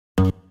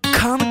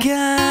Come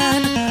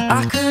again,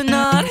 I could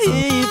not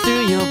hear you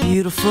through your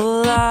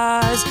beautiful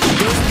eyes,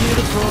 those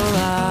beautiful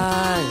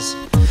eyes.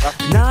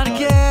 Not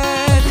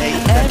again,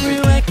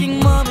 every waking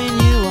moment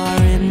you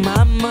are in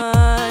my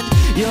mind,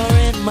 you're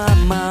in my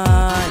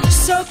mind.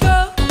 So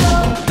go,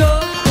 go,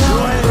 go,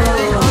 go,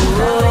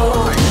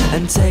 go,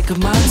 and take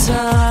my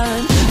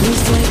time,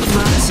 please take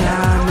my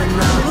time.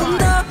 And I will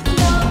know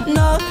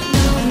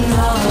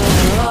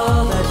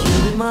that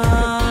you'll be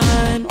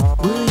mine,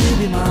 will you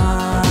be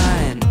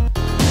mine?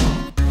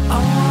 I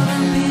wanna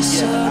be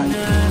so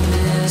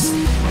nervous,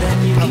 then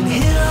you can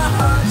hear our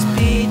hearts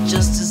beat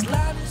just as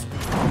loud as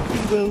We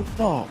will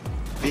not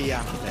be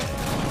out there.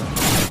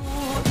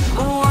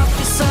 I walk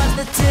beside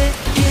the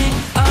ticking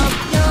of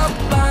your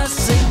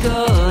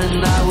bicycle,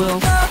 and I will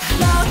know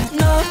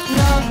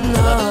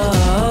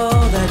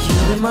that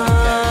you'll be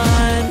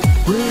mine,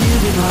 will you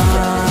be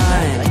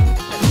mine?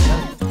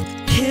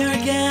 Here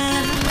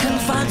again,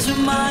 confined to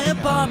my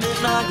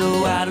apartment, I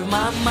go out of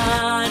my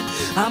mind,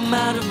 I'm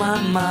out of my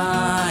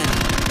mind.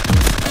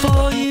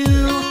 For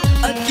you,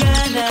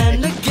 again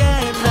and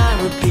again, I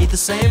repeat the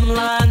same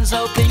lines,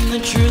 hoping the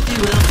truth you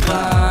will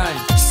find.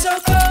 So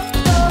go,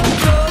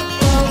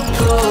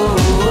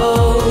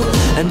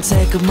 and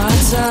take my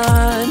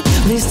time,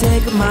 please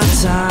take my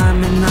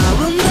time, and I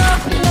will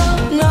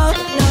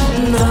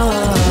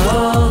know